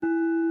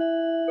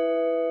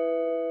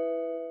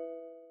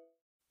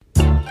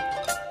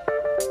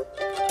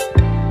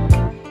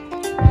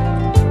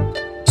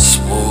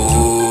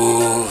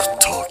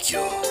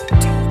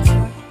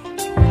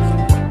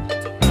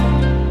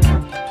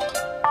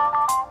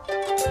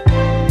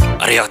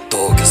りが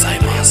とうござい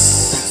ま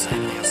す。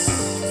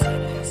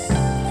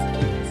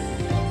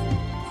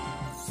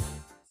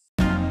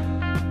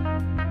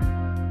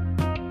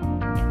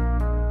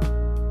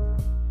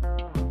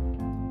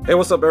Hey,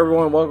 what's up,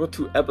 everyone? Welcome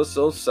to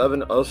episode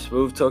 7 of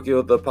Smooth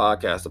Tokyo, the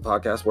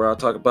podcast where I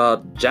talk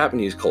about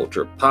Japanese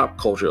culture, pop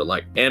culture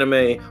like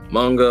anime,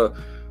 manga,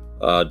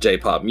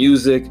 J-pop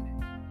music,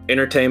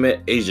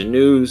 entertainment, Asian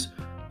news,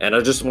 and I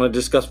just want to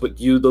discuss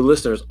with you, the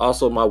listeners,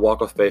 also my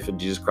walk of faith in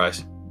Jesus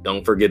Christ.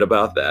 Don't forget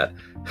about that.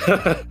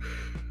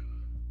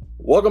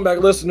 Welcome back,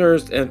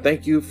 listeners, and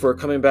thank you for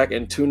coming back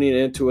and tuning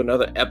into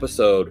another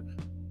episode.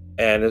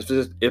 And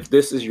if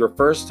this is your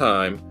first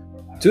time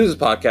to this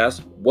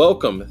podcast,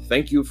 welcome.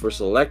 Thank you for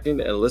selecting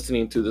and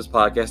listening to this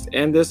podcast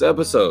and this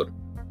episode.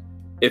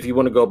 If you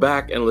want to go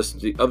back and listen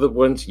to the other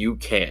ones, you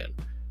can.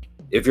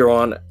 If you're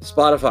on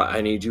Spotify, I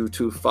need you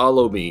to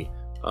follow me.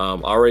 I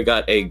already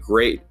got a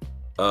great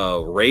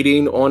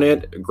rating on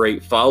it, a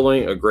great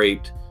following, a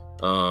great,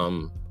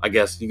 I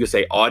guess you could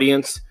say,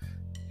 audience.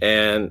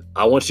 And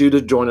I want you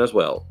to join as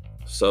well.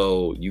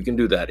 So you can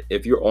do that.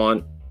 If you're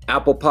on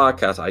Apple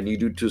Podcasts, I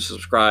need you to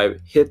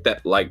subscribe, hit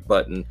that like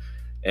button,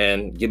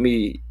 and give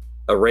me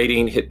a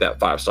rating, hit that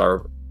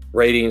 5-star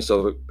rating,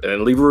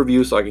 and leave a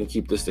review so I can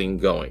keep this thing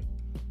going.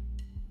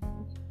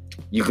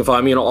 You can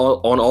find me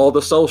on all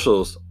the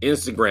socials,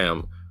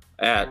 Instagram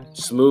at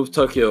Smooth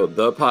Tokyo,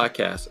 the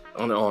podcast.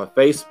 On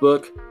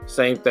Facebook,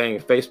 same thing,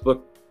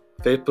 Facebook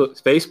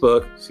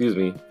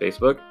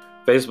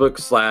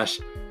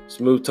 /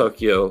 Smooth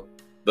Tokyo,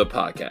 the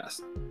podcast.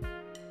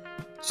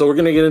 So we're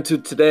going to get into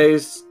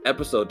today's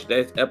episode.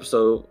 Today's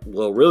episode,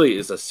 well, really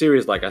is a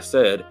series, like I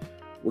said.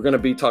 We're going to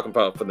be talking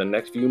about, for the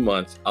next few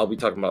months, I'll be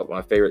talking about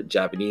my favorite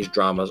Japanese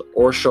dramas,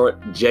 or short,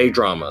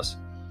 J-dramas.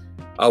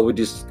 I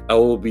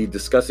will be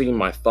discussing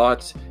my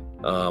thoughts,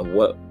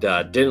 what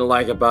I didn't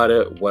like about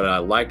it, what I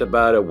liked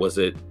about it. Was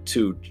it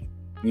too,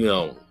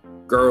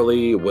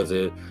 girly? Was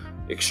it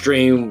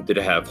extreme? Did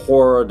it have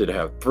horror? Did it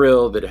have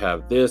thrill? Did it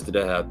have this? Did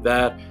it have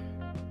that?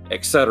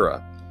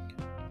 Etc.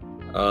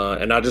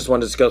 And I just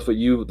want to discuss with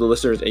you, the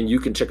listeners, and you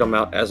can check them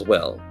out as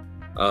well.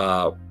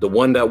 The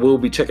one that we'll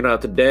be checking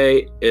out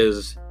today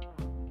is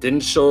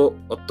Densho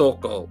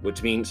Otoko,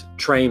 which means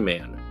train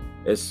man.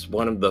 It's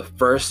one of the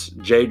first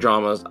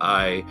J-dramas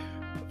I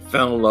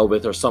fell in love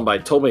with, or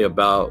somebody told me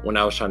about, when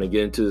I was trying to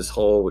get into this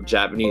whole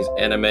Japanese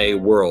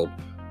anime world.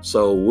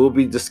 So we'll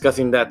be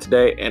discussing that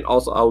today, and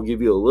also I'll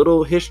give you a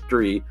little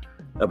history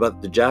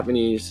about the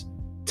Japanese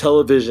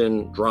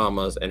television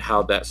dramas and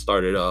how that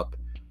started up.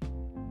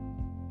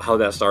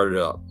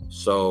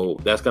 So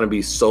that's going to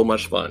be so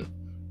much fun.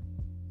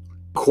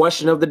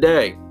 Question of the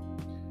day: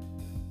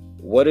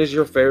 what is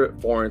your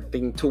favorite foreign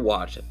thing to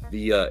watch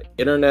via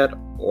internet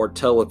or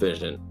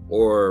television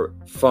or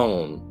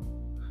phone?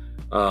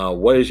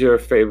 What is your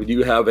favorite? Do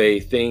you have a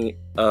thing?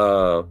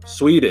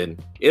 Sweden,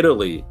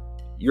 Italy,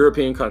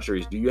 European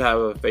countries. Do you have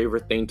a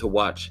favorite thing to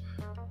watch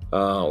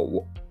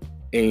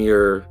in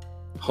your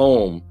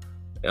home,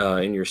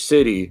 in your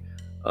city?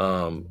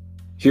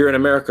 Here in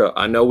America,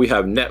 I know we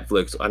have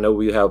Netflix. I know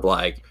we have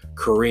like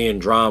Korean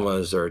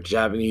dramas or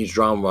Japanese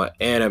drama,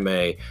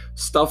 anime,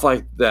 stuff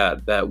like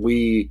that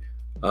we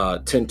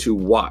tend to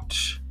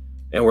watch.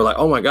 And we're like,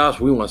 oh my gosh,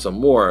 we want some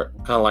more.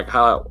 Kind of like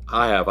how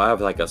I have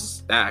like a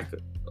stack.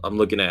 I'm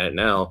looking at it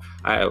now.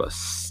 I have a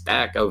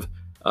stack of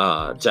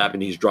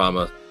Japanese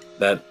drama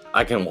that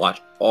I can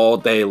watch all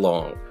day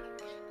long.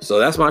 So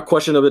that's my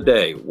question of the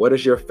day. What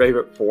is your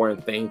favorite foreign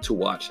thing to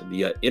watch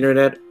via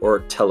internet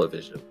or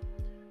television?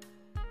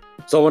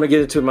 So I want to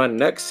get into my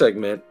next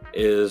segment,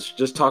 is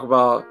just talk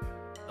about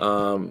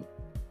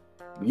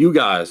you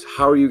guys.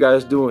 How are you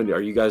guys doing? Are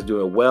you guys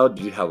doing well?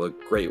 Did you have a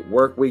great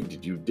work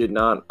week? Did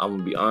not? I'm going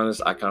to be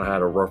honest, I kind of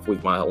had a rough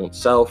week my own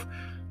self,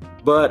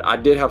 but I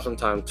did have some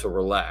time to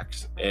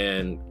relax.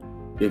 And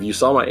if you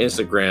saw my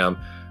Instagram,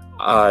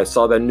 I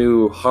saw that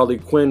new Harley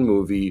Quinn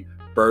movie,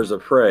 Birds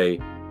of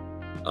Prey,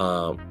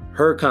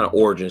 her kind of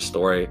origin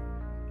story.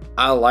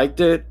 I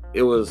liked it.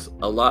 It was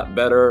a lot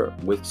better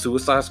with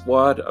Suicide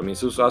Squad.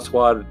 Suicide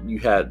Squad, you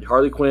had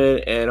Harley Quinn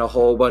and a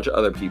whole bunch of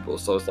other people.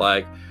 So it's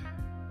like,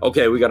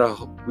 okay, we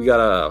gotta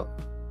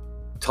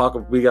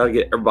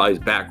get everybody's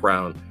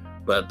background.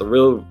 But the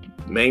real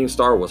main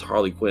star was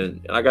Harley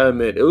Quinn. And I gotta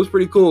admit, it was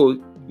pretty cool.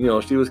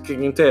 She was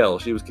kicking tail.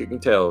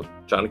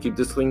 Trying to keep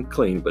this thing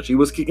clean. But she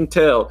was kicking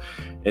tail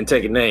and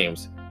taking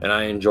names. And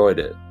I enjoyed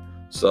it.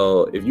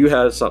 So if you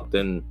had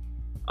something,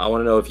 I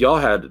want to know if y'all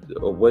had,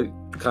 what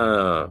kind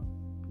of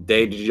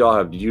day did y'all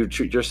have? Did you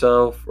treat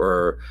yourself,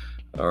 or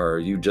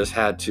you just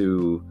had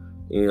to,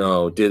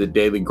 do the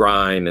daily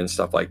grind and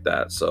stuff like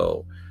that?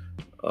 So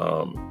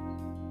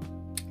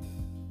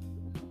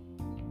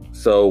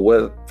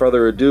with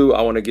further ado,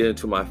 I want to get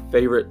into my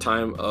favorite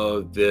time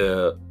of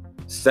the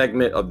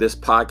segment of this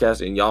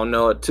podcast, and y'all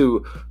know it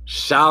too,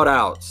 shout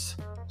outs.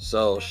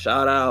 So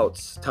shout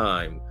outs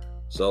time.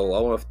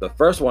 So the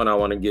first one I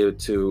want to give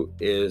to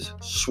is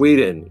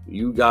Sweden.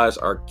 You guys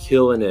are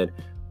killing it,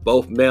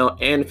 both male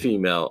and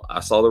female. I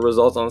saw the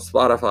results on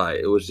Spotify.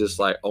 It was just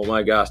like, oh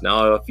my gosh, now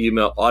I have a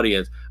female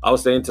audience. I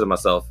was saying to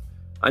myself,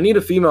 I need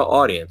a female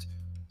audience.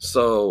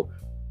 So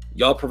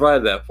y'all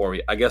provided that for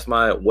me. I guess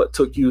my what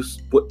took you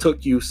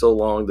so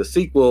long, the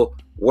sequel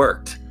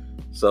worked.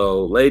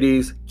 So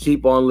ladies,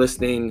 keep on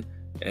listening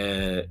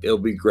and it'll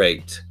be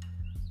great.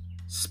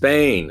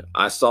 Spain,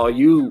 I saw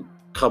you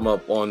come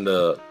up on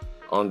the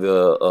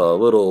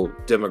little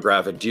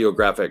geographic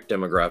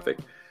demographic.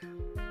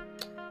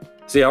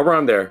 See, I'll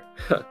run there.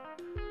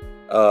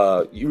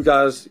 You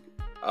guys,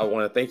 I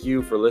want to thank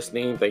you for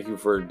listening. Thank you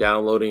for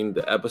downloading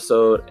the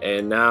episode.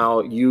 And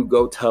now you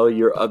go tell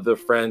your other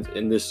friends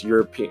in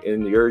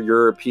your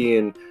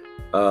European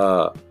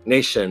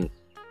nation.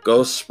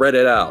 Go spread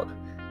it out.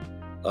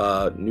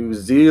 New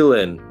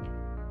Zealand.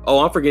 Oh,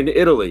 I'm forgetting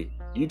Italy.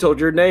 You told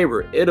your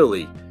neighbor,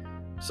 Italy.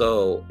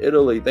 So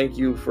Italy, thank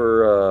you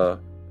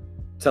for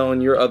telling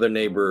your other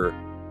neighbor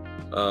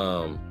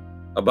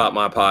about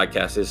my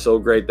podcast. It's so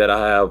great that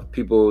I have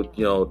people,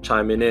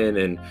 chiming in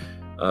and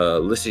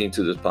listening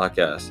to this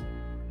podcast.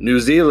 New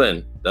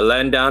Zealand, the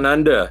land down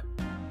under.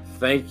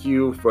 Thank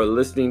you for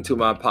listening to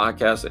my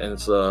podcast and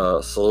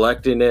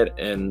selecting it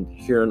and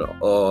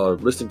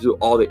listening to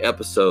all the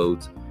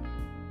episodes.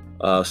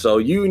 So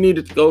you need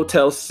to go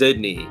tell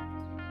Sydney.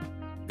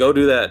 Go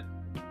do that.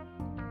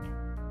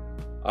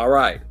 All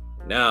right.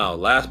 Now,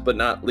 last but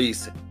not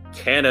least,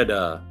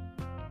 Canada.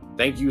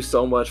 Thank you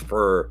so much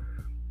for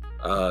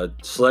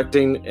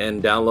selecting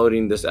and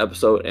downloading this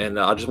episode. And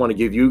I just want to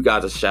give you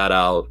guys a shout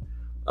out.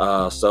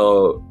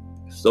 So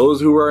those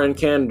who are in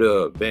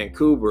Canada,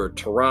 Vancouver,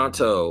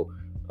 Toronto,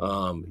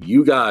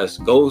 you guys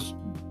go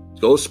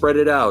spread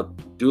it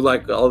out. Do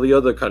like all the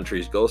other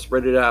countries. Go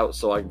spread it out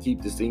so I can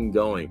keep this thing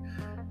going.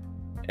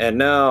 And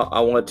now I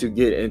want to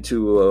get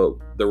into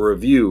the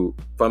review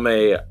from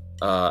a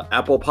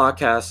Apple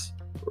Podcast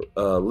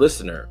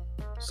listener.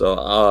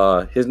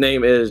 So his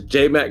name is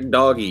J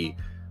McDoggy.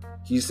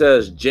 He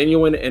says,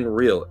 genuine and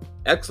real.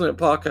 Excellent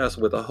podcast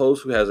with a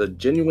host who has a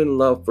genuine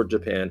love for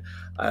Japan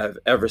I have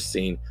ever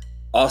seen.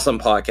 Awesome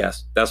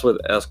podcast. That's with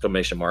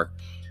exclamation mark.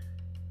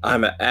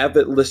 I'm an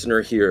avid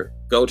listener here.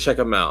 Go check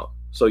him out.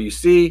 So you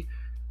see,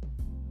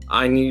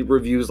 I need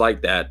reviews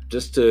like that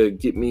just to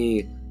get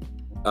me,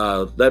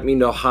 let me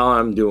know how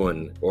I'm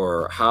doing,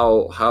 or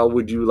how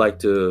would you like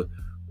to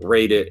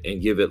rate it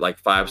and give it like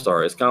 5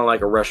 stars. It's kind of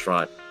like a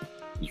restaurant.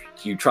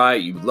 You try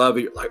it, you love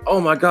it, you're like,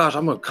 oh my gosh,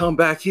 I'm gonna come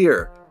back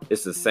here.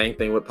 It's the same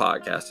thing with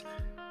podcasts.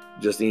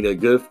 Just need a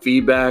good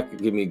feedback,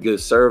 give me a good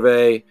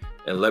survey,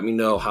 and let me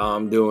know how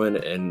I'm doing,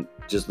 and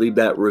just leave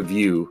that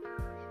review.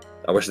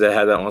 I wish they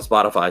had that on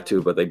Spotify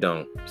too, but they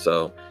don't.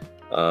 So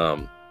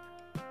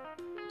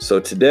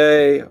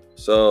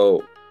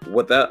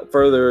without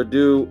further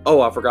ado,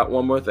 I forgot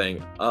one more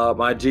thing.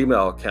 My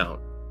Gmail account.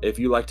 If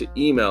you like to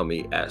email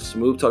me at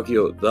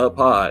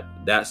smoothtokyothe.pod,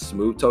 that's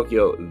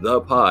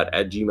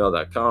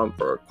smoothtokyothe.pod@gmail.com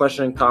for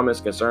questions,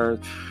 comments,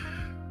 concerns,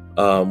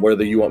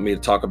 whether you want me to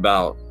talk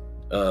about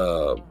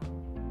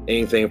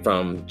anything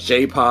from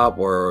J-pop,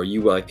 or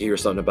you would like to hear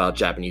something about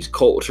Japanese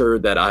culture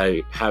that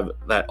I have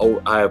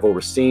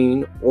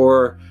overseen,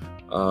 or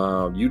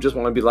you just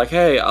want to be like,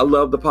 hey, I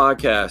love the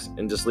podcast,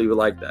 and just leave it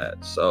like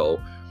that. So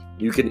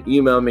you can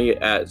email me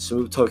at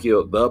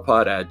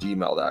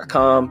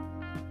smoothtokyothe.pod@gmail.com.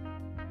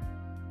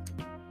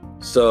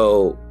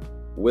 So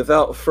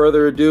without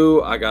further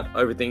ado, I got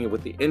everything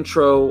with the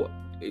intro.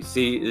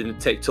 See, it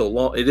didn't take so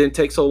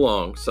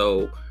long.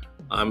 So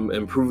I'm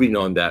improving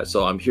on that.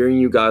 So I'm hearing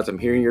you guys. I'm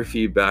hearing your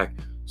feedback.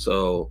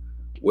 So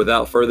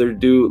without further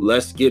ado,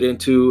 let's get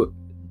into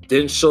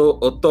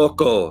Densho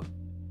Otoko,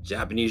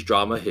 Japanese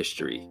drama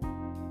history.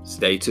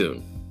 Stay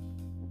tuned.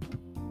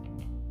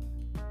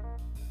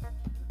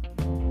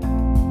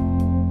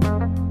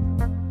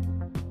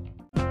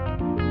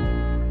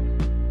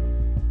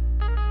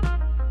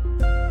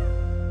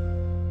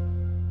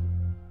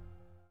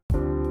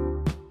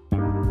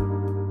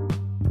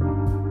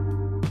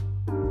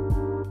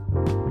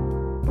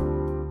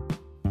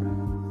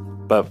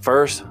 But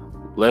first,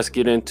 let's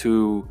get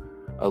into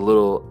a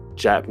little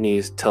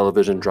Japanese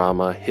television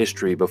drama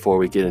history before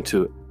we get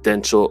into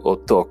Densho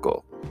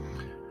Otoko.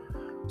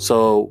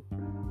 So,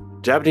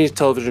 Japanese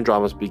television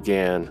dramas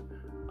began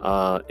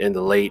in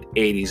the late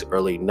 80s,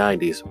 early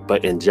 90s,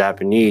 but in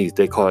Japanese,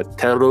 they call it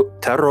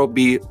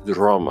terobi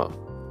drama.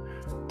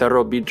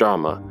 Terobi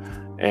drama.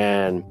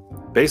 And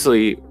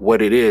basically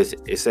what it is,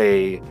 it's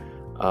a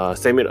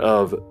statement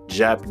of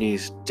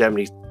Japanese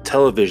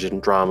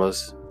television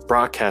dramas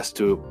broadcast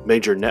to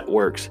major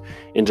networks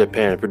in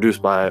Japan,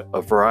 produced by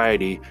a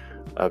variety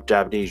of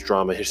Japanese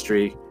drama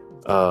series,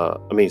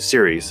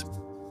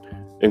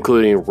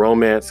 including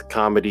romance,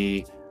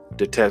 comedy,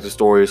 detective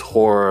stories,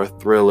 horror,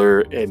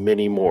 thriller, and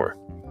many more.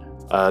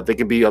 They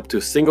can be up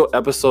to single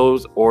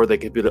episodes, or they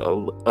can be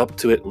up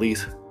to at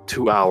least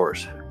 2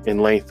 hours in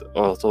length.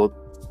 Also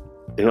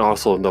in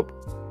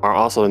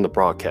the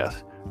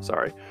broadcast.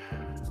 Sorry.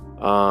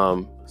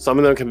 Some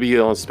of them can be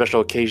on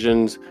special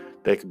occasions.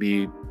 They could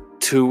be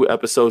 2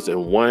 episodes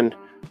in one,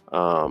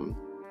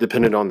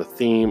 depending on the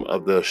theme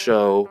of the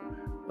show.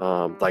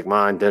 Like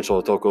mine,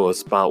 Densho Otoko,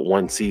 is about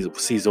one season,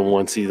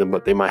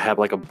 but they might have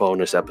like a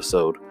bonus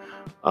episode.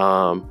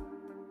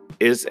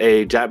 It's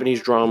a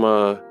Japanese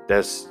drama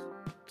that's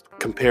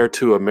compared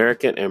to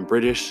American and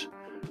British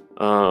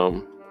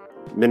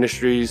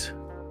miniseries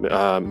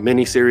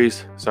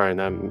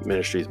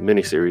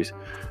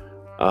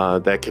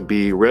that can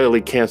be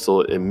rarely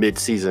canceled in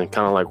mid-season,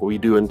 kind of like what we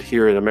do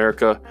here in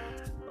America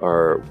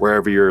or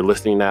wherever you're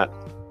listening at.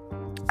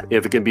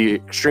 If it can be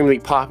extremely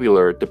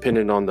popular,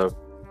 depending on the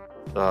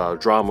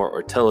drama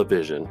or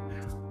television.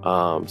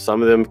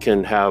 Some of them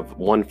can have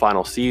one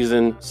final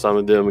season. Some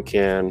of them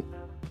can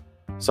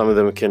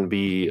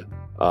be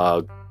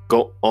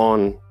go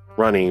on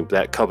running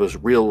that covers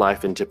real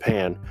life in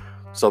Japan.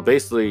 So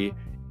basically,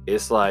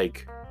 it's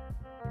like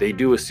they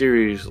do a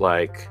series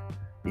like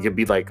it could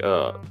be like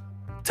a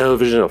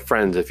television of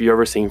Friends. If you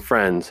ever seen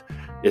Friends,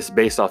 it's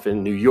based off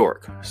in New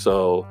York.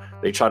 So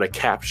they try to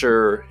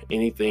capture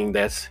anything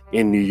that's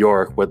in New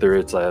York, whether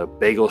it's a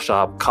bagel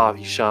shop,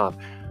 coffee shop,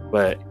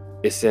 but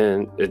it's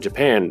in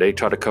Japan. They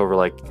try to cover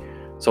like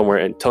somewhere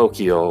in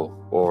Tokyo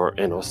or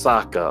in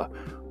Osaka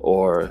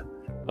or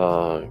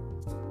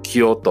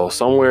Kyoto,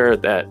 somewhere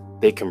that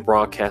they can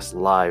broadcast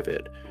live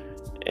it.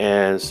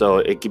 And so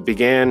it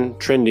began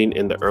trending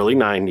in the early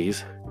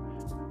 90s,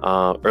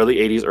 early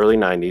 80s, early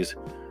 90s.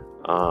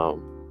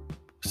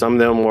 Some of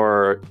them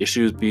were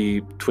issues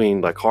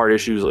between like hard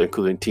issues,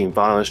 including teen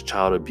violence,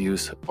 child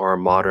abuse, or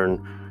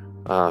modern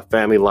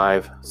family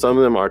life. Some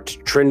of them are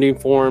trending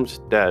forms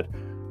that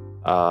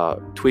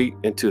tweak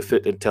into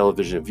fit in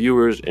television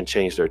viewers and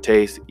change their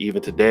taste.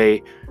 Even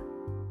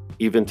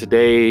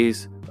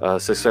today's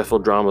successful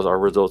dramas are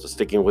results of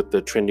sticking with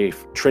the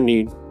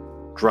trendy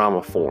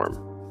drama form.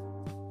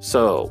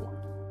 So,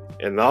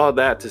 and all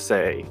that to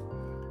say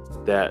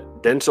that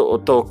Densho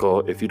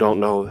Otoko, if you don't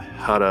know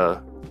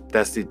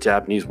that's the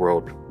Japanese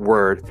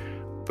word,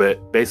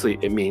 but basically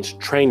it means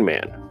train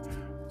man.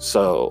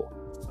 So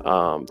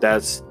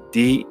that's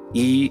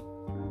DESHNA.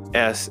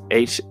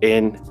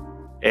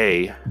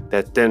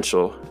 That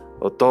Densho.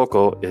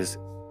 Otoko is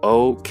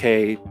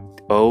OKOTO.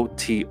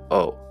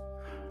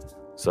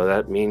 So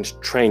that means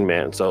train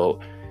man. So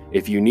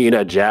if you need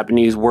a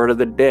Japanese word of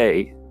the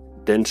day,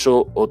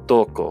 Densho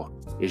Otoko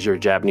is your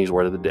Japanese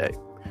word of the day.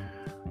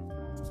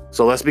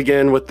 So let's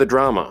begin with the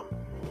drama.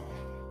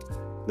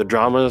 The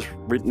drama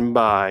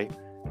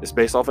is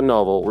based off a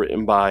novel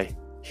written by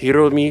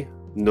Hiromi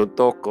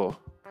Notoko.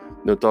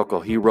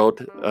 He wrote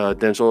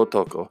Densho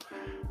Otoko.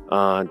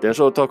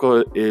 Densho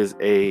Otoko is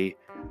a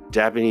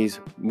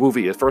Japanese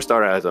movie. It first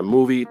started as a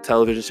movie,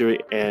 television series,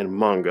 and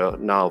manga,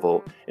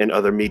 novel, and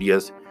other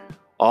medias,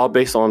 all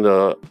based on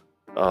the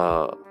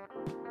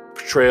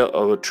portrayal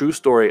of a true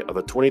story of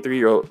a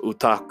 23-year-old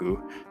otaku.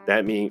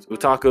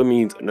 Otaku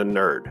means the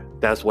nerd.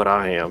 That's what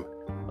I am.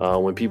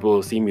 When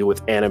people see me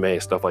with anime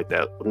and stuff like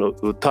that,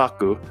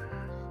 otaku,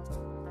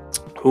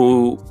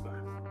 who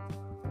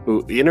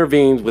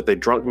intervenes with a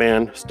drunk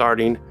man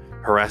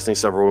harassing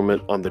several women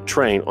on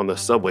the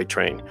subway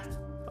train.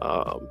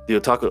 The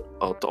otaku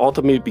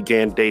ultimately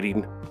began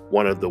dating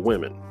one of the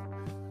women.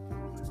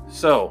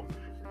 So,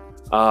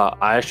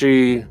 I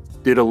actually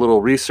did a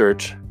little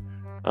research.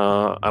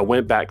 I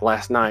went back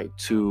last night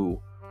to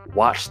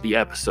watch the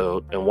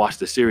episode and watch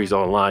the series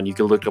online. You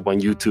can look up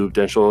on YouTube,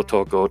 Densho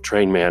Otoko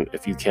Train Man,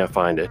 if you can't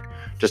find it.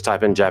 Just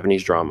type in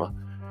Japanese drama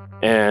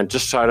and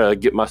just try to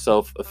get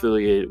myself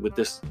affiliated with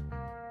this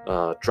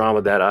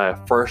drama that I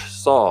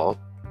first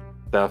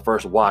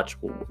watched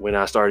when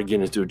I started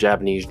getting into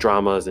Japanese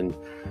dramas and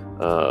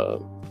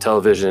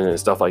television and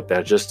stuff like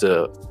that, just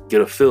to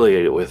get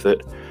affiliated with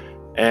it.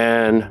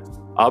 And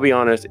I'll be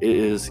honest, it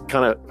is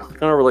kind of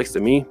relates to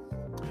me.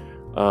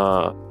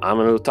 I'm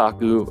an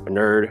otaku, a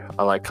nerd.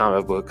 I like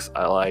comic books.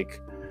 I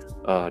like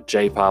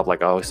J-pop.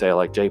 Like I always say, I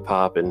like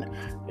J-pop. And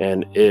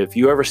if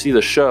you ever see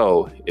the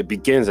show, it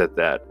begins at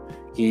that.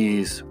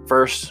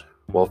 First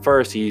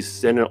he's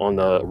sitting on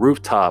the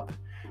rooftop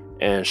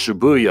in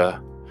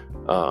Shibuya,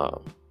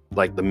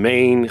 like the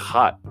main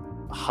hot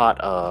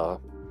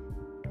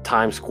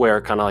Times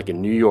Square, kind of like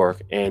in New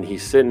York. And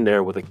he's sitting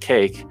there with a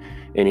cake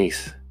and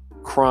he's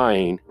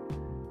crying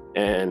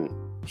and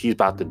he's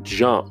about to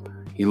jump.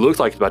 He looks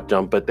like he's about to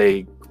jump, but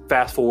they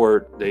fast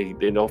forward. They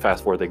don't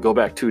fast forward. They go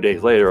back 2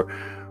 days later,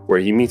 where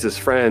he meets his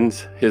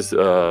friends, his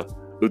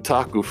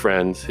otaku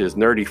friends, his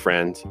nerdy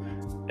friends,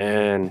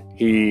 and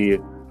he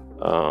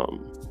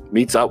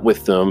meets up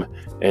with them.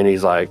 And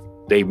he's like,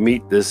 they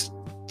meet this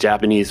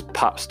Japanese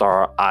pop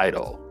star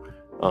idol.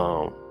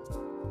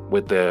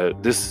 With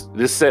this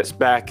sets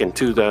back in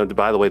 2000.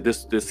 By the way,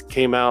 this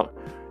came out.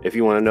 If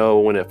you want to know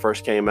when it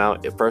first came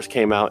out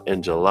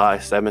in July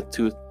 7th,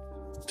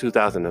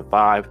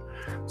 2005.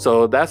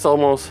 So that's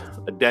almost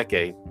a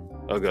decade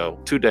ago,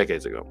 2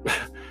 decades ago.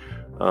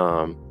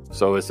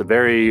 So it's a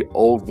very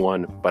old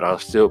one, but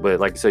but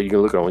like I said, you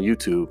can look it on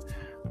YouTube.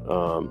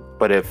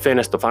 But it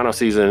finished, the final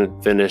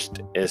season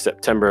finished in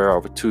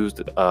September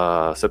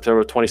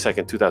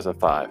 22nd,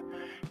 2005.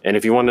 And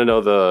if you want to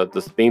know,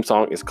 the theme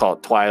song is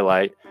called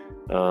Twilight.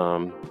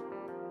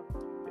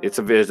 It's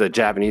a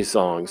Japanese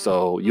song,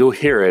 so you'll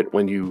hear it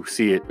when you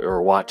see it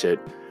or watch it.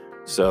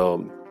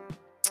 So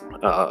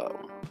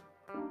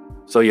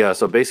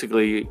So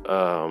basically,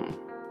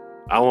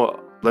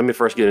 let me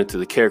first get into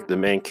the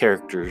main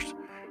characters.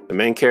 The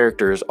main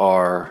characters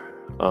are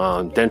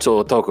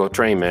Densho Otoko,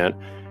 Train Man,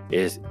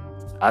 is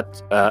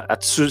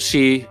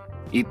Atsushi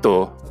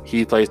Ito.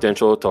 He plays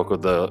Densho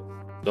Otoko, the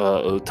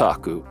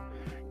otaku,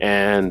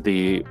 and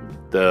the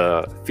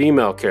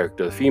female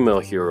character, the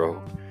female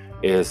hero,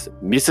 is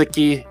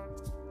Misaki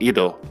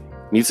Ito.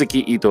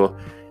 Misaki Ito,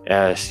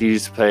 she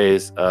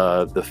plays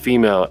the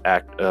female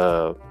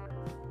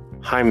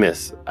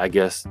Hymus, I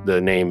guess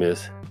the name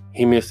is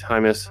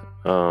Hymus.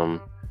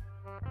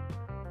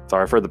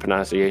 Sorry for the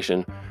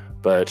pronunciation,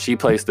 but she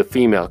plays the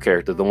female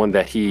character, the one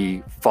that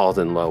he falls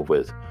in love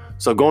with.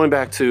 So going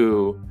back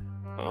to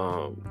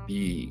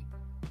the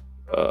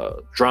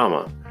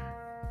drama,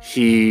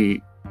 he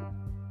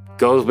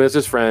goes with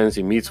his friends,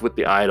 he meets with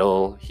the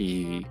idol,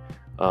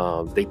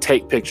 they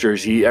take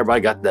pictures.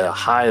 Everybody got the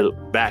high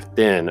back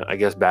then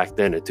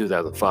in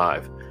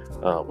 2005.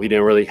 We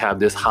didn't really have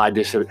this high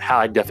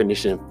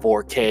definition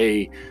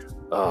 4K.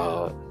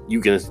 You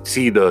can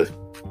see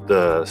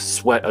the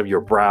sweat of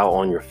your brow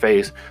on your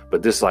face,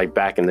 but this is like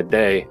back in the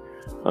day,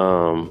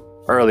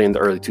 early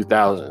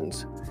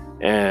 2000s,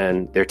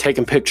 and they're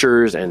taking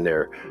pictures and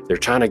they're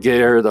trying to get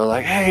her. They're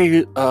like,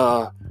 hey,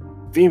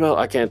 female,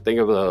 I can't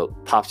think of the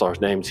pop star's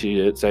name she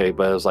did say,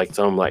 but it was like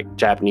some like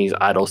Japanese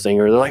idol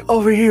singer. They're like,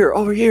 over here,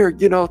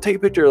 take a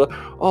picture.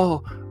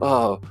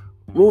 Like,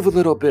 move a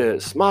little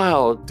bit,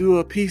 smile, do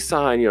a peace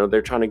sign.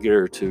 They're trying to get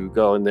her to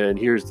go. And then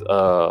here's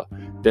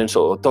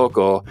Densho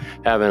Otoko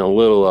having a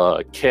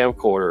little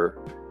camcorder,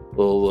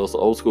 little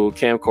old school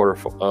camcorder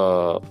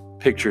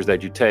pictures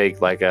that you take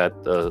like at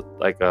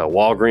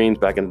Walgreens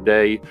back in the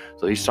day.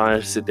 So he's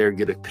trying to sit there and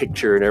get a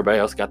picture, and everybody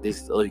else got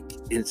these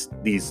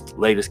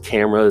latest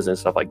cameras and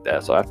stuff like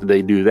that. So after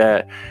they do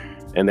that,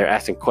 and they're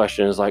asking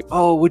questions like,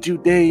 oh, would you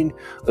date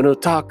an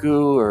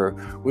otaku, or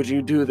would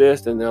you do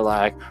this? And they're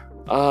like,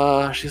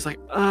 she's like,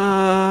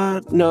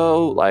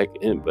 no,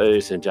 but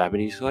it's in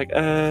Japanese. She's like,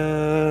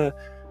 no,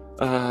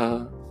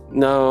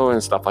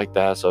 and stuff like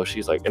that. So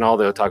she's like, and all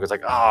the otaku's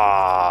like,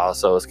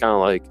 so it's kind of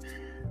like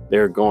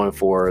they're going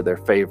for their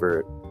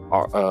favorite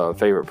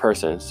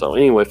person. So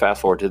anyway,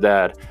 fast forward to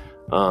that.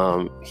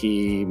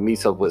 He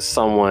meets up with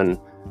someone.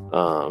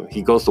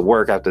 He goes to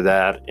work after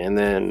that, and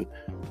then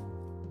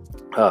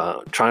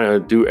trying to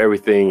do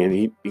everything.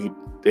 And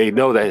they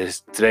know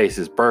that today's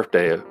his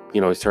birthday.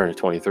 He's turning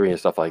 23 and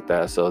stuff like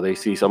that. So they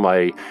see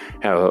somebody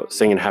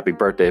singing happy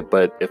birthday.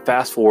 But it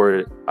fast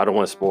forward, I don't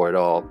want to spoil it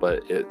all,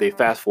 but they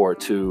fast forward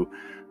to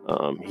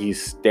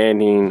he's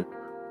standing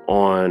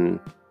on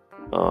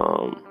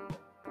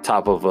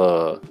top of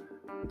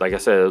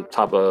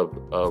top of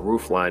a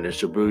roof line in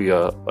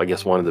Shibuya, I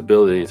guess one of the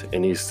buildings,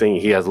 and he's singing.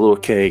 He has a little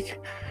cake,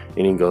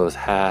 and he goes,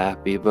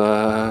 "Happy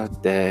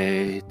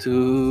birthday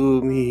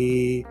to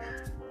me,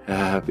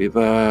 happy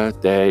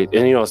birthday." And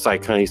it's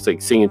like kind of he's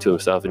like singing to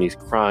himself, and he's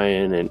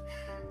crying, and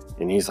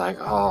he's like,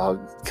 oh,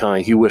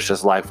 kind of he wished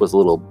his life was a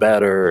little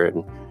better,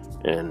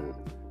 and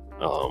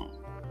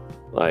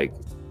like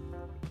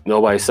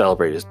nobody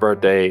celebrated his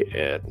birthday.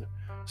 And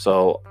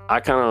so I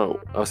kind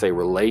of, I'll say,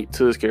 relate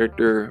to this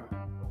character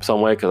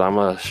some way, because I'm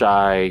a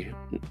shy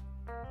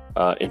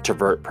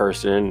introvert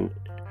person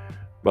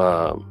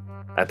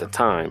at the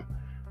time.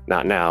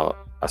 Not now.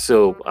 I'm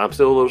still a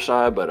little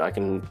shy, but I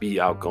can be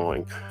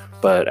outgoing.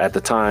 But at the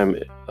time,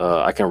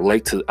 I can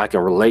relate to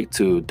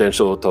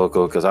Densho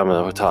Otoko, because I'm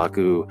an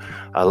otaku.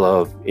 I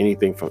love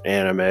anything from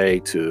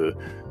anime to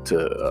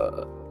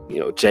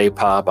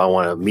J-pop. I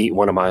want to meet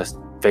one of my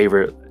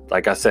favorite.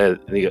 Like I said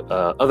in the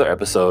other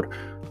episode,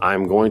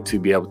 I'm going to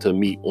be able to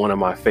meet one of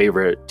my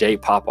favorite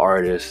J-pop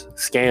artists,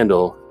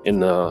 Scandal,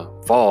 in the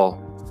fall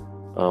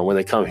when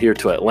they come here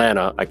to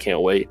Atlanta. I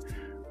can't wait.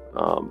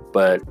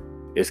 But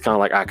it's kind of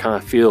like I kind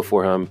of feel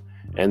for him.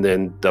 And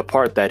then the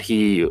part that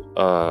he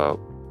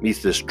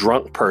meets this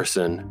drunk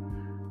person,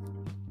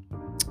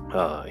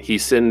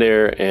 he's sitting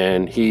there,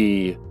 and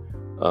he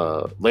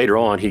later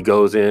on he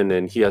goes in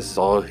and he has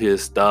all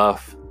his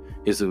stuff,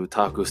 his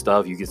otaku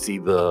stuff. You can see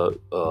the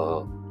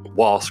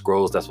wall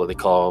scrolls. That's what they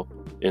call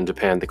in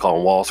Japan. They call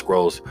them wall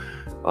scrolls.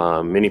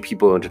 Many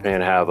people in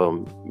Japan have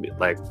them.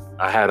 Like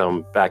I had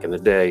them back in the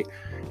day,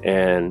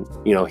 and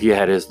he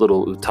had his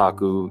little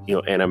otaku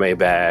anime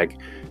bag,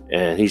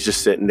 and he's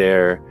just sitting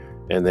there,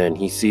 and then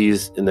he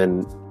sees, and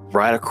then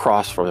right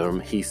across from him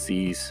he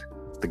sees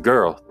the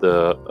girl,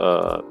 the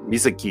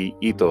Misaki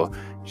Ito.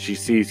 She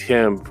sees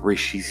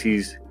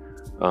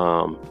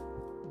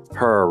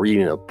her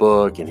reading a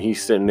book, and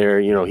he's sitting there.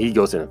 He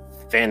goes in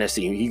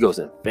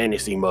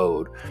fantasy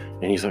mode,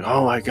 and he's like,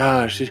 oh my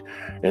gosh,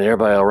 and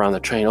everybody around the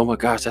train, oh my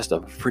gosh, that's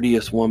the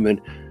prettiest woman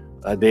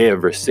they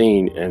ever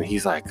seen. And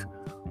he's like,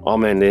 oh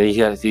man, then he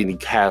has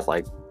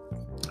like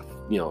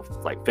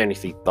like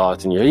fantasy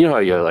thoughts, and how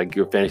you're like,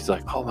 your fantasy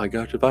like, oh my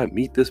gosh, if I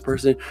meet this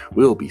person,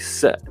 we'll be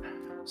set.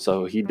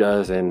 So he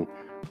does, and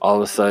all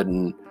of a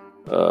sudden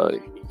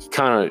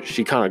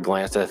she kind of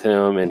glanced at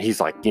him, and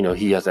he's like,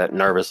 he has that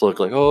nervous look,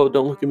 like, oh,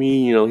 don't look at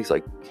me, he's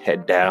like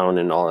head down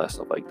and all that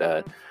stuff like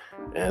that.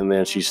 And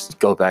then she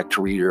goes back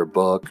to read her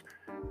book,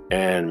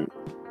 and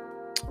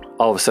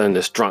all of a sudden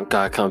this drunk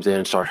guy comes in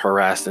and starts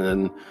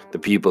harassing the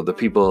people. The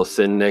people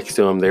sitting next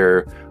to him,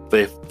 they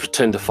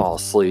pretend to fall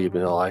asleep,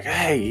 and they're like,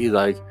 hey, he's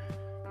like,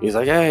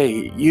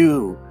 hey,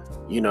 you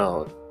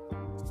know,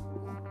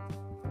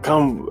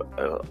 come,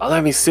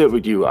 let me sit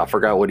with you. I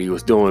forgot what he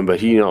was doing, but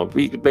he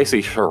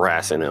basically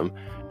harassing him.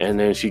 And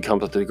then she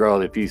comes up to the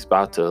girl if he's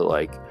about to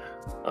like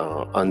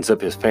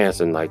unzip his pants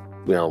and like,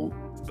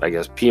 I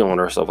guess pee on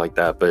her or stuff like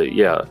that. But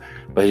yeah,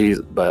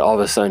 but all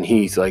of a sudden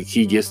he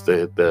gets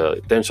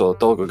the Densho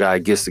Otoko guy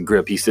gets the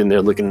grip. He's sitting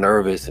there looking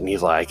nervous, and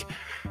he's like,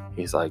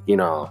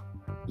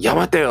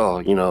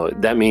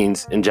 Yamateo, that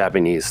means in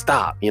Japanese,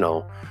 stop,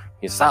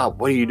 stop,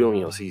 what are you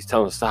doing? So he's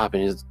telling him to stop,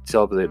 and he's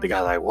telling the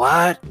guy like,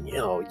 what?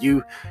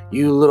 You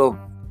little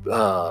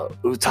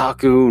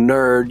otaku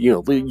nerd,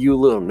 you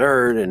little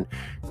nerd. And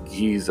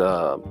he's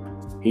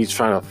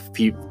trying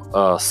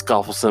to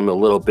scuffle him a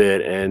little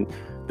bit, and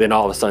then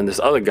all of a sudden this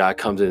other guy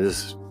comes in,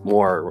 this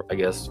more, I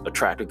guess,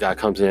 attractive guy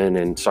comes in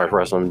and starts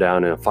wrestling him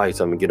down and fights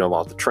him and get him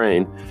off the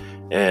train.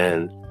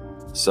 And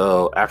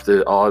so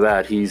after all of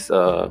that, he's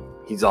all,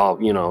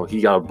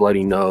 he got a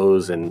bloody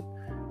nose, and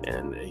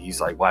he's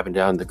like wiping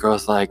down. The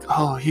girl's like,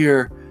 oh,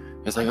 here.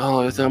 It's like,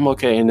 oh, I'm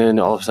okay. And then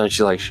all of a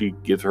sudden she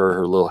gives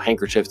her little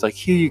handkerchief. It's like,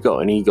 here you go.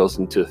 And he goes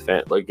into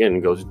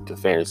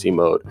fantasy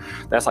mode.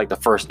 That's like the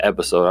first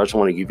episode. I just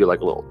want to give you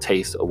like a little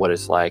taste of what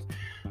it's like.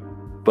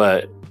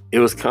 But it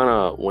was kind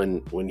of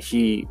when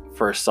he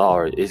first saw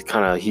her,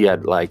 he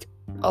had like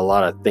a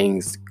lot of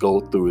things go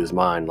through his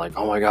mind. Like,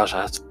 oh my gosh,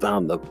 I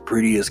found the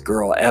prettiest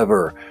girl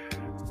ever.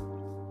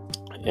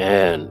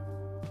 And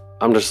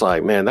I'm just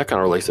like, man, that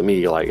kind of relates to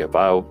me. Like, if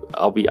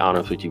I'll be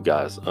honest with you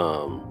guys,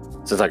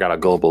 since I got a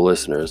global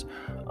listeners,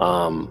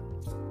 I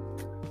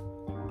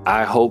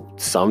hope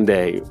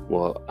someday,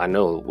 well, I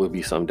know it will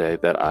be someday,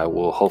 that I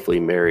will hopefully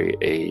marry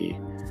a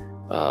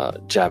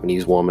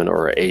Japanese woman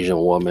or an Asian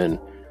woman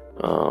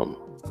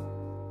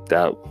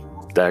that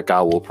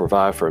God will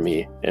provide for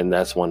me. And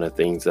that's one of the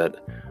things that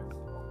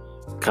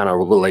kind of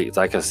relates,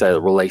 like I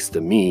said, relates to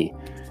me,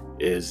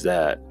 is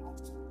that,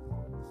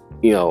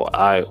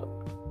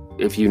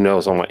 if you know,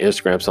 on my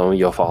Instagram, some of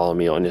you'll follow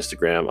me on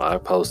Instagram. I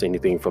post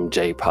anything from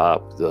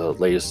J-pop, the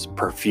latest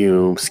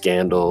perfume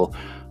scandal,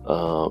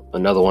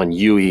 another one,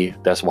 Yui,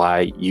 that's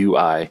why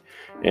UI,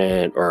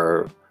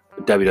 or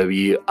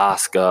WWE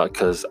Asuka,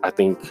 because I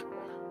think,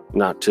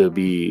 not to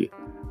be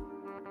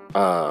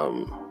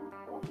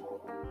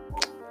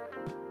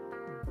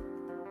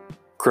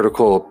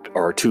critical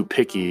or too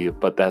picky,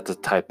 but that's the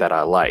type that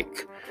I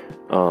like,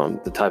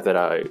 the type that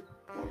I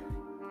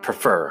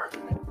prefer.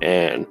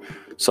 And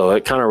so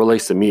it kind of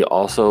relates to me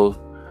also,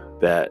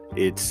 that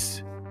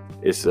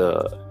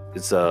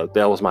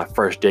that was my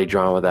first J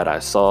drama that I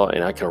saw,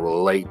 and I can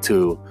relate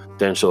to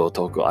Densho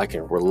Otoko. I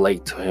can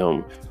relate to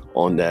him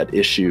on that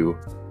issue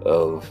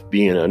of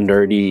being a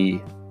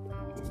nerdy,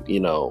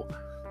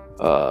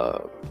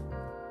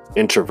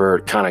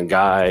 introvert kind of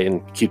guy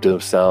and keep to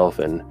himself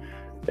and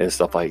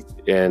stuff like,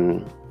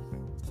 and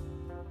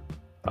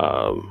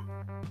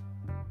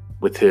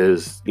with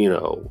his,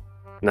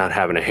 not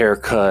having a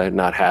haircut,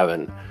 not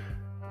having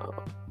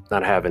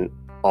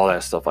all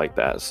that stuff like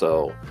that.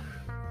 So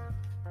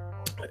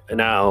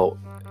now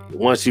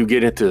once you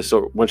get into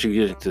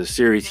the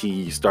series,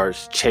 he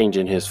starts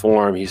changing his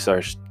form. He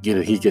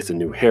gets a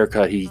new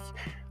haircut. He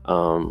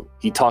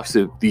talks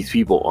to these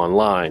people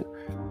online.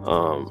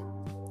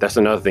 That's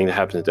another thing that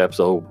happens in the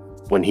episode.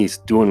 When he's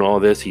doing all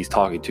this, he's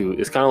talking to,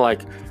 it's kind of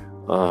like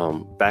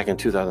back in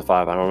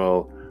 2005, I don't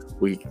know,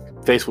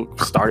 Facebook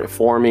started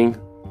forming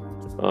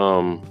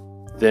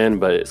then,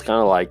 but it's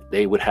kind of like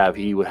he would have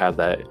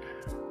that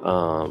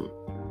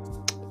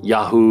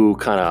Yahoo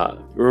kind of,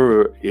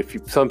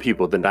 some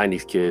people, the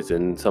 90s kids,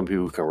 and some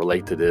people can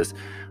relate to this,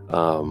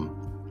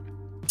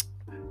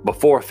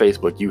 before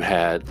Facebook, you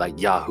had like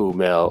Yahoo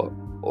Mail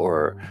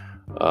or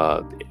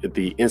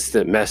the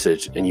instant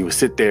message, and you would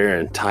sit there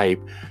and type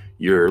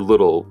you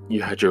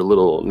had your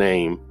little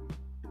name,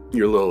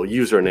 your little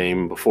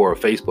username before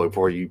Facebook,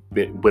 before you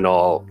went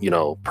all,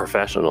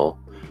 professional.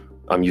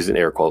 I'm using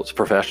air quotes,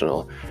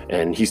 professional.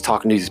 And he's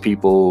talking to these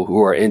people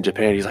who are in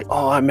Japan. He's like,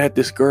 oh, I met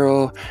this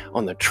girl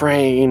on the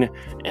train,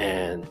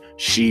 and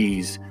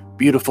she's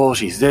beautiful.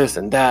 She's this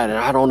and that. And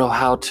I don't know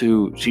how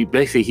to,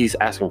 he's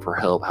asking for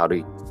help, how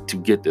to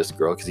get this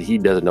girl, because he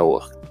doesn't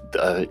know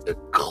a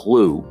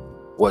clue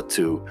what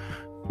to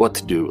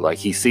do. Like,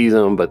 he sees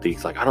him, but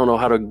he's like, I don't know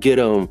how to get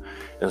him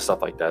and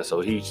stuff like that. So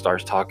he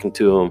starts talking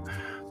to him,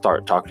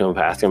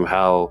 asking him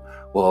how,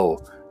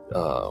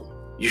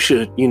 you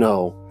should,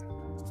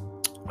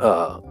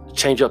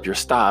 change up your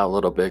style a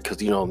little bit,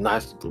 because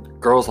nice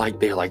girls like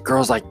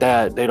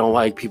that, they don't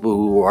like people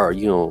who are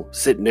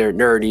sitting there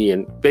nerdy,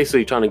 and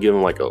basically trying to give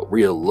him like a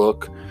real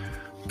look,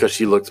 because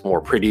she looks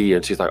more pretty,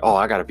 and she's like, oh,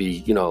 I gotta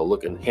be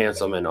looking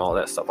handsome and all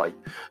that stuff, like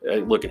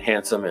looking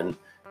handsome and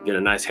get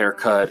a nice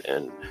haircut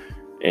and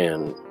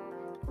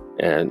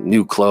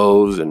new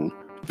clothes and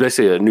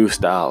basically a new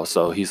style.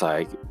 So he's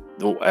like,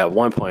 at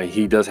one point,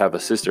 he does have a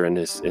sister in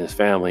his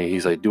family.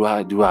 He's like, do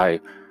I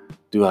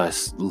Do I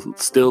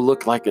still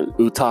look like an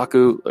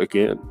otaku?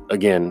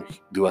 Again,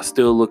 do I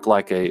still look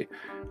like a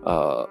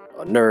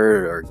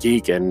nerd or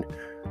geek? And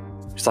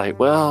she's like,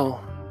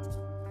 well,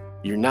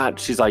 you're not.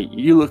 She's like,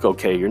 you look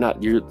okay.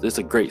 It's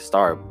a great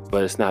start,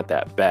 but it's not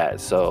that bad.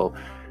 So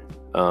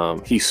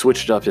he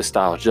switched up his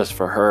style just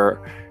for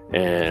her,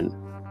 and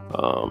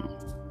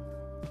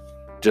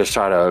just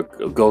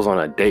goes on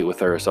a date with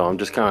her. So I'm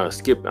just kind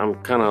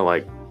of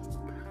like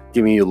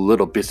giving you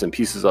little bits and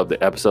pieces of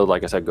the episode.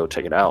 Like I said, go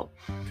check it out.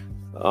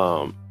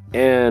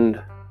 And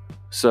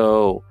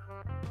so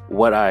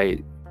what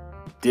I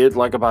did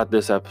like about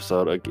this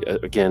episode,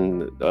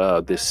 again,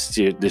 this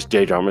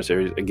J-drama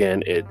series,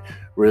 again, it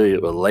really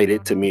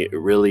related to me. It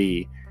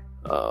really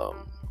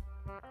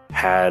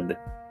had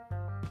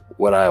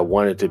what I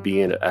wanted to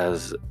be in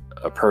as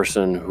a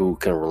person who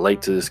can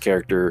relate to this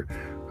character.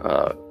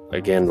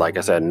 Again, like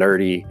I said,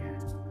 nerdy.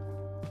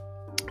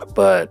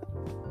 But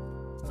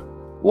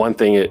one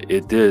thing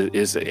it did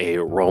is a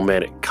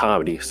romantic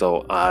comedy.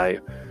 So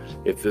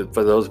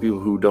for those people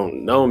who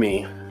don't know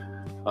me,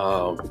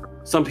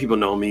 some people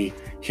know me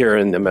here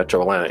in the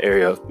Metro Atlanta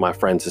area, my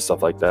friends and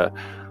stuff like that.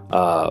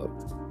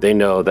 They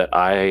know that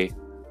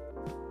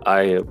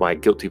my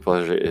guilty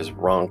pleasure is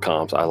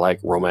rom-coms. I like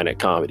romantic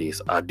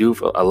comedies. I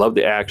love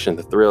the action,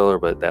 the thriller,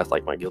 but that's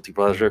like my guilty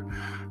pleasure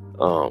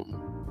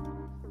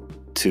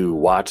to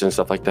watch and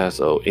stuff like that.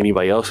 So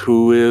anybody else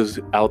who is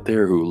out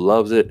there who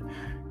loves it,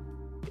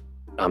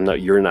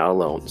 you're not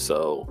alone.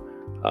 So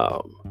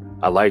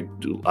I like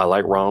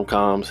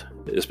rom-coms,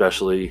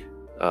 especially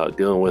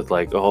dealing with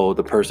like,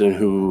 the person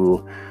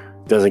who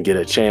doesn't get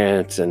a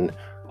chance, and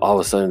all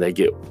of a sudden they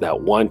get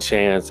that one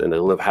chance and they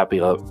live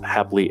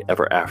happily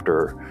ever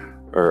after,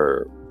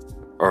 or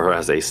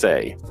as they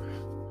say.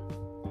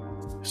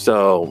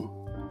 So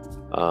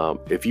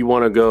if you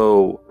want to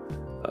go,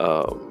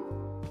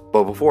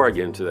 but before I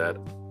get into that,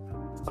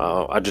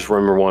 I just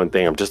remember one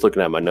thing. I'm just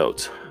looking at my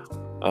notes.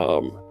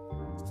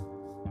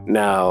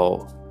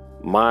 Now,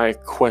 my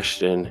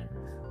question,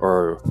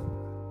 or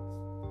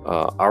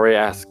I already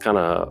asked kind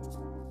of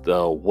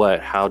the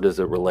what, how does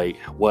it relate?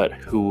 What,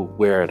 who,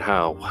 where, and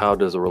how? How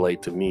does it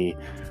relate to me?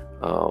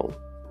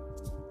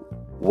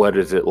 What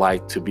is it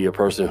like to be a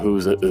person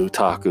who's an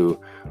otaku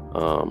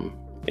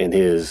in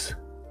his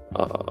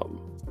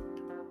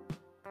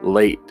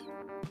late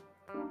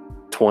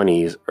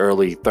 20s,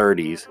 early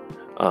 30s,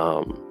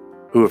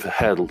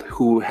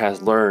 who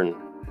has learned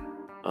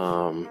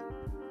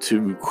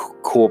to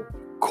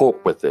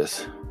cope with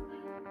this?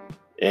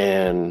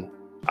 And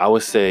I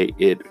would say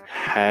it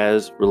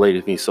has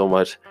related to me so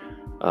much,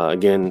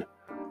 again,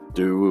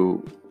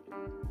 through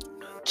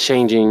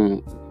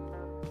changing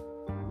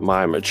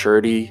my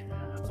maturity.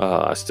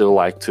 I still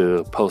like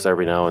to post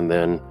every now and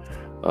then,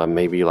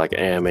 maybe like an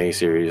anime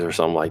series or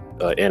something, like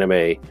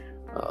anime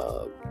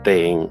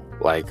thing.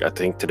 Like I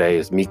think today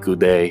is Miku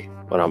Day,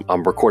 but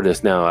I'm recording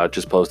this now. I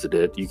just posted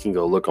it. You can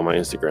go look on my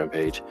Instagram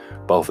page,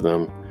 both of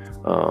them.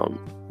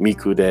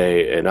 Miku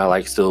Day, and I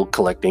like still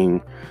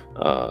collecting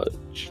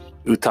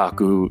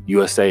Otaku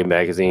USA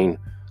magazine.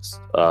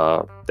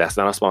 That's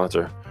not a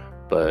sponsor,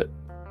 but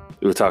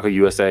Otaku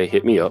USA,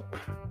 hit me up.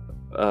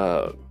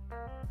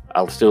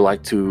 I still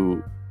like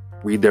to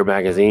read their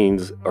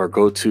magazines or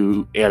go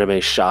to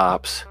anime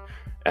shops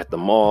at the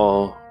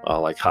mall,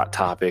 like Hot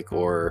Topic,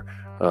 or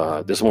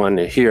this one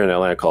here in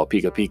Atlanta called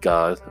Pika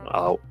Pika.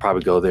 I'll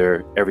probably go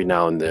there every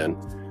now and then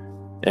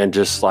and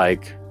just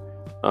like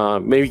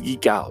maybe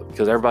geek out,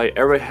 because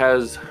everybody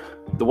has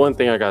the one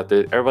thing I got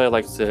that everybody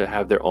likes to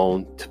have their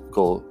own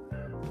typical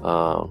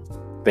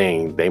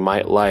thing. They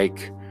might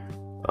like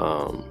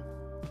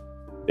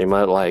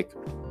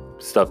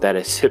stuff that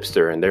is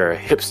hipster, and they're a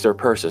hipster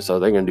person, so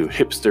they're gonna do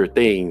hipster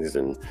things,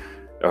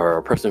 or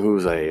a person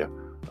who's a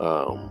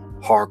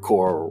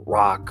hardcore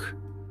rock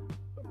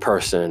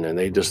person and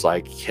they just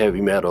like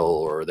heavy metal,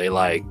 or they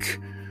like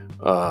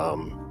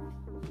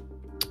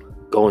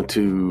going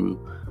to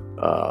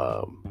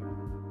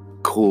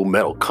cool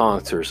metal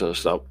concerts or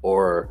stuff,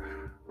 or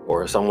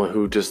someone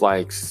who just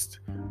likes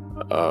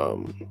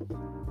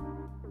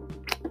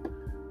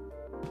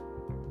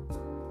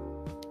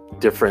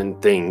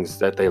different things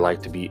that they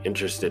like to be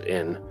interested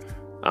in.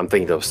 I'm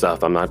thinking of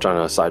stuff, I'm not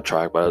trying to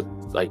sidetrack, but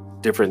like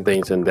different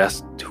things, and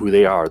that's who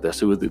they are. That's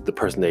who the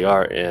person they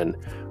are. And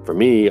for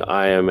me,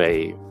 I am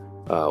a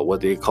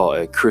what they call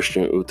a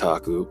Christian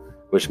otaku,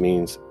 which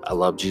means I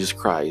love Jesus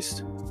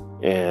Christ,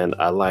 and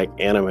I like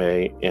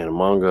anime and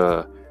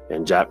manga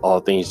and all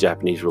things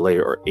Japanese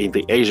related or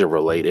anything Asian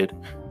related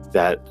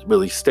that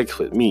really sticks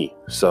with me.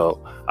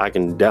 So I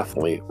can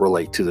definitely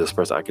relate to this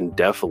person. I can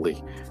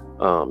definitely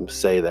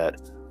say that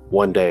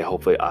one day,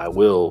 hopefully, I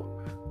will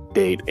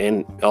date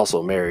and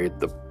also marry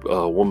the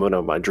woman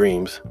of my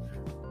dreams.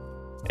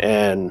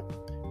 And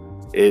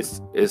it's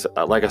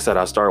like I said,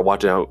 I started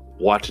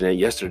watching it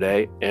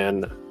yesterday,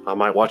 and I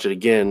might watch it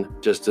again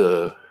just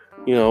to,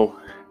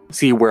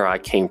 see where I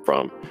came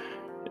from.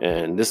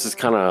 And this is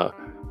kind of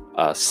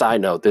a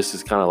side note. This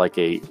is kind of like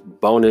a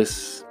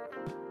bonus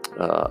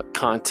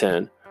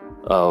content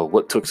of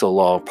what took so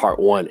long, part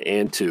 1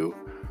 and 2.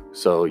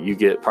 So you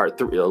get part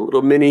 3, a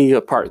little mini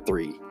of part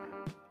 3.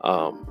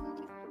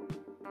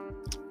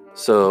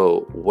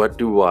 So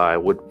what I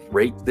would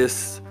rate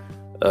this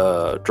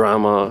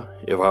drama?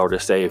 If I were to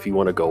say, if you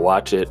want to go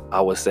watch it,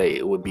 I would say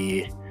it would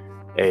be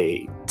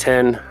a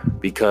 10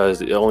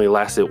 because it only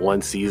lasted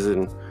 1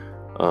 season.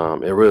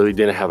 It really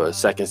didn't have a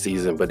second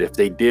season, but if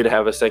they did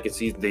have a second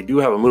season, they do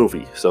have a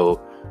movie.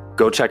 So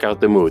go check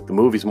out the movie. The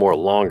movie's more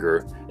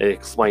longer. It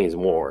explains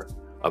more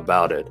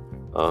about it.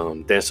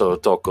 Denso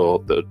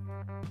Otoko, the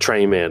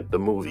Train Man, the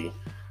movie,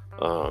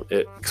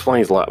 it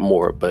explains a lot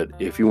more. But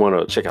if you want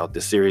to check out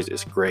this series,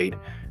 it's great.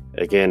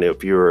 Again,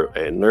 if you're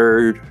a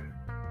nerd,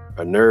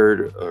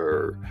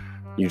 or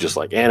you just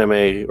like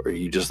anime, or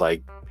you just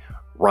like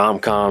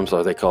rom-coms,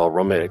 or they call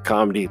romantic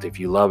comedies, if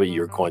you love it,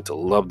 you're going to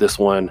love this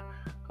one.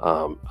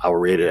 I would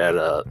rate it at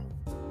a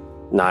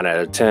 9 out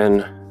of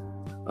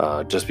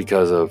 10, just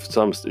because it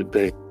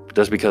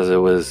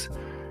was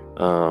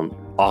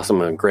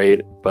awesome and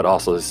great, but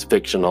also it's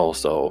fictional,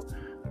 so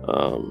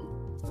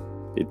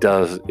it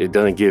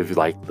doesn't give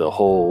like the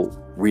whole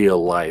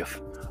real life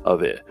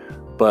of it.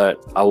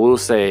 But I will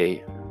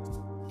say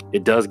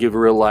it does give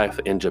real life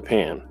in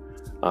Japan.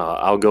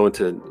 I'll go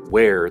into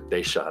where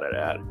they shot it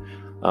at.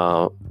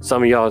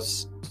 Some of y'all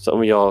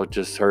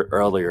just heard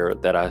earlier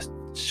that I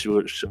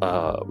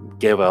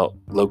gave out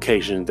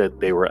locations that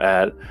they were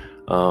at.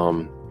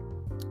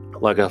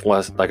 Like I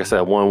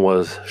said, one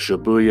was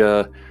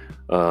Shibuya.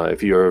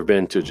 If you've ever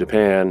been to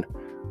Japan,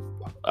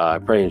 I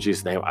pray in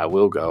Jesus' name I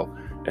will go.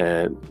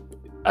 And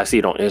I see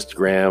it on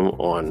Instagram,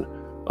 on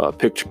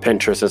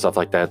Pinterest and stuff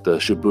like that. The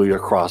Shibuya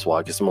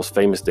crosswalk is the most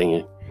famous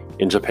thing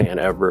in Japan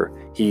ever.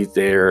 He's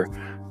there.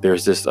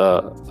 There's this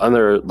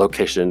other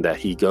location that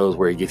he goes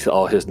where he gets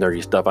all his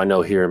nerdy stuff. I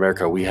know here in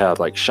America we have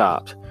like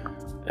shops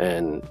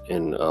and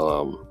in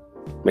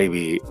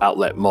maybe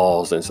outlet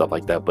malls and stuff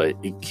like that, but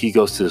he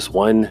goes to this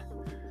one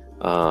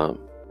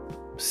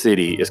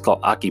city. It's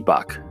called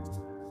Akibak,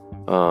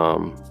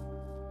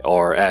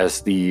 or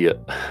as the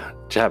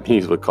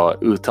Japanese would call it,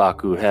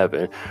 Utaku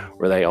Heaven,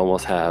 where they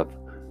almost have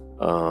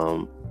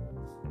all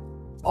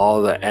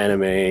the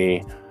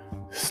anime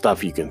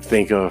stuff you can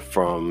think of,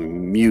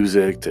 from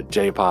music to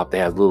J-pop. They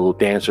have little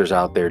dancers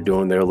out there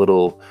doing their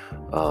little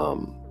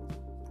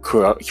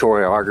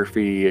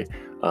choreography,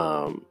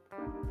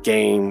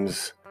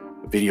 games,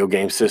 video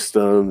game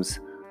systems,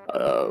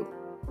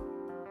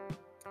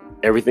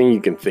 everything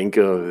you can think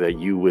of that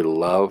you would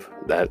love.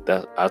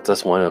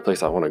 That's one of the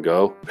places I want to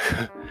go,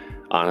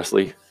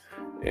 honestly.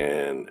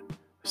 And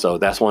so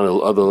that's one of the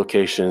other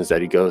locations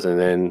that he goes. And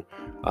then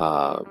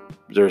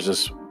there's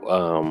this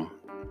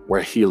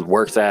where he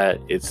works at.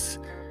 It's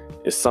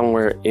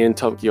somewhere in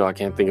Tokyo. I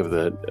can't think of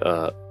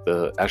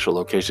the actual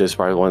location. It's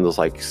probably one of those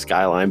like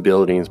skyline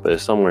buildings, but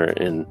it's somewhere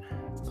in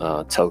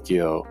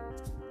Tokyo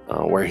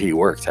where he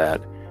works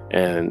at,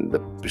 and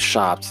the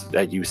shops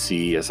that you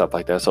see and stuff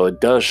like that. So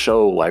it does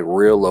show like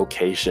real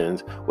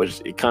locations,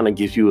 which it kind of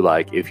gives you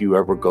like, if you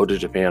ever go to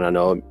Japan, I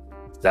know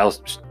that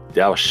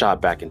was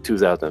shot back in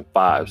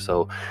 2005,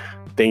 so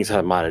things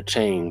might have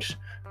changed.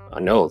 I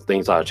know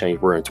things might have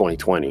changed. We're in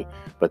 2020,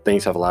 but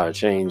things have a lot of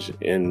change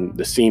in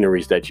the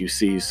sceneries that you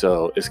see.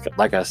 So it's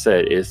like I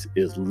said, it's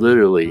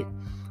literally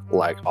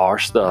like our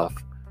stuff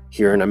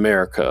here in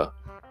America,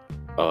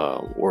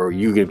 where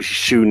you can be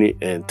shooting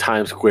in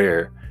Times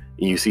Square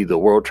and you see the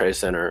World Trade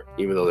Center,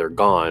 even though they're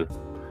gone.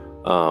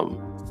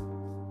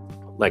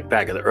 Like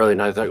back in the early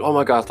 90s, like, oh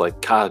my gosh,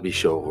 like Cosby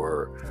Show,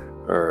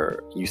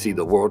 or you see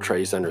the World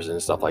Trade Centers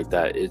and stuff like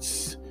that.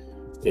 It's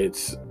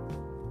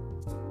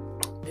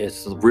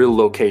real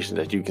location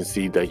that you can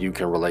see, that you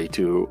can relate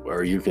to,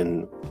 or you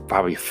can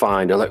probably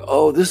find. They're like,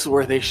 oh, this is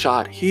where they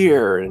shot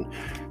here, and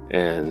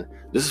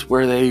this is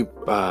where they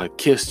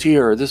kissed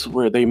here, or this is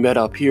where they met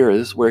up here,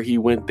 this is where he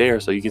went there.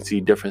 So you can see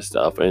different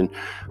stuff. And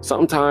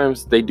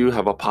sometimes they do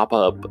have a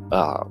pop-up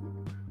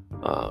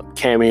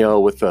cameo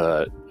with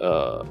the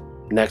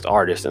next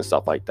artist and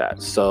stuff like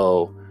that.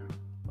 So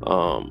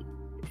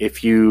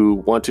if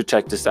you want to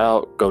check this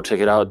out, go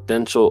check it out.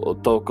 Denso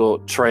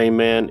Otoko Train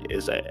Man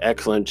is an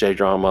excellent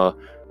J-drama,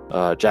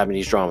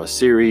 Japanese drama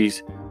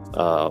series.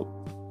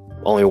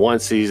 Only 1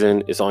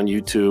 season. It's on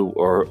YouTube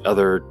or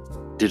other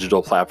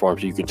digital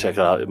platforms. You can check it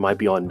out. It might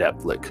be on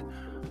Netflix.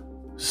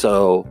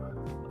 So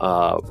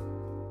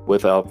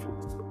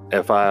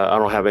if I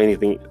don't have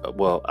anything,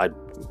 well, I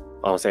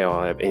don't say I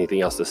don't have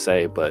anything else to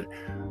say, but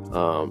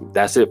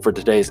that's it for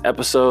today's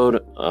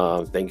episode.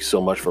 Thank you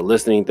so much for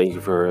listening. Thank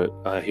you for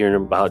hearing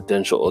about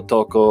Denso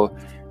Otoko,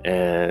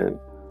 and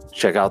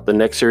check out the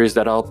next series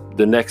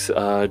the next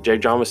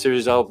J-drama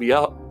series I'll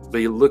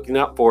be looking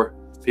out for.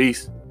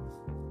 Peace.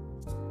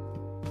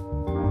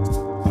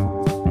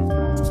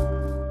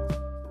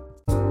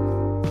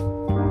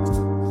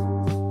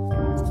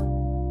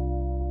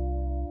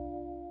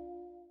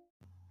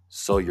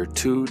 So your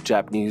 2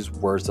 Japanese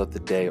words of the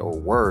day, or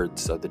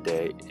words of the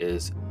day,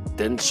 is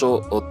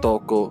Denso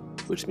Otoko,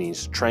 which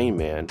means train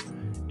man,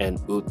 and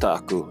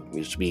Utaku,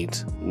 which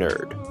means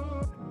nerd.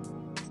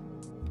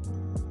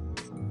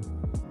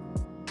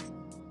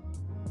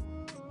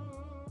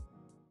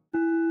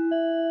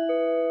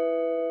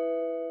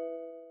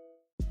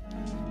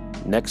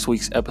 Next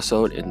week's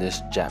episode in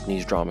this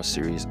Japanese drama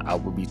series, I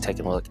will be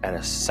taking a look at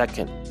a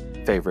second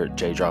favorite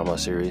J-drama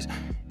series.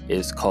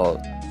 It's called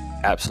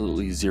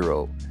Absolutely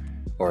Zero,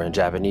 or in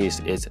Japanese,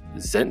 it's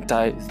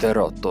Zentai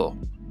Zeroto.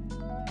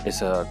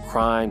 It's a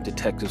crime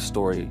detective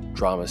story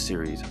drama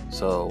series.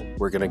 So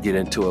we're going to get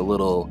into a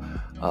little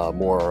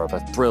more of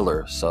a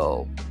thriller.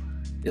 So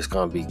it's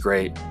going to be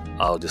great.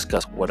 I'll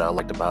discuss what I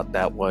liked about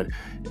that one.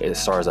 It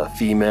stars a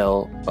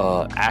female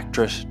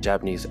actress,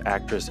 Japanese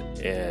actress,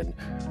 and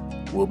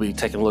we'll be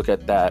taking a look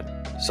at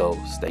that. So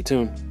stay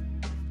tuned.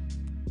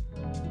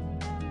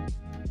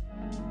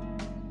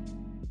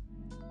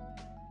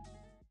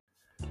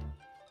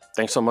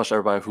 Thanks so much,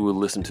 everybody who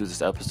listened to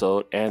this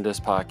episode and this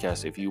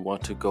podcast. If you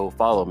want to go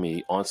follow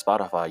me on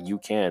Spotify, you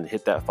can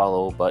hit that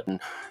follow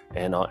button.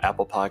 And on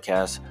Apple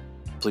Podcasts,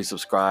 please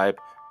subscribe,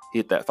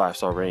 hit that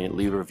 5-star rating,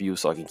 leave a review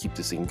so I can keep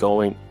this thing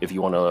going. If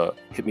you want to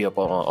hit me up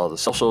on all the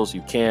socials,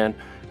 you can.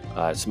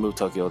 Smooth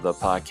Tokyo The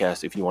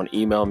Podcast. If you want to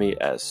email me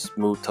at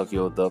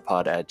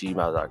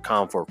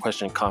smoothtokyotherpod@gmail.com for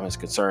questions, comments,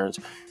 concerns,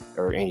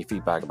 or any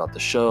feedback about the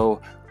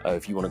show.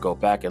 If you want to go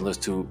back and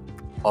listen to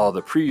all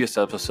the previous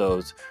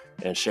episodes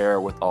and share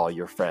with all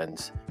your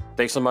friends.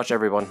 Thanks so much,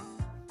 everyone.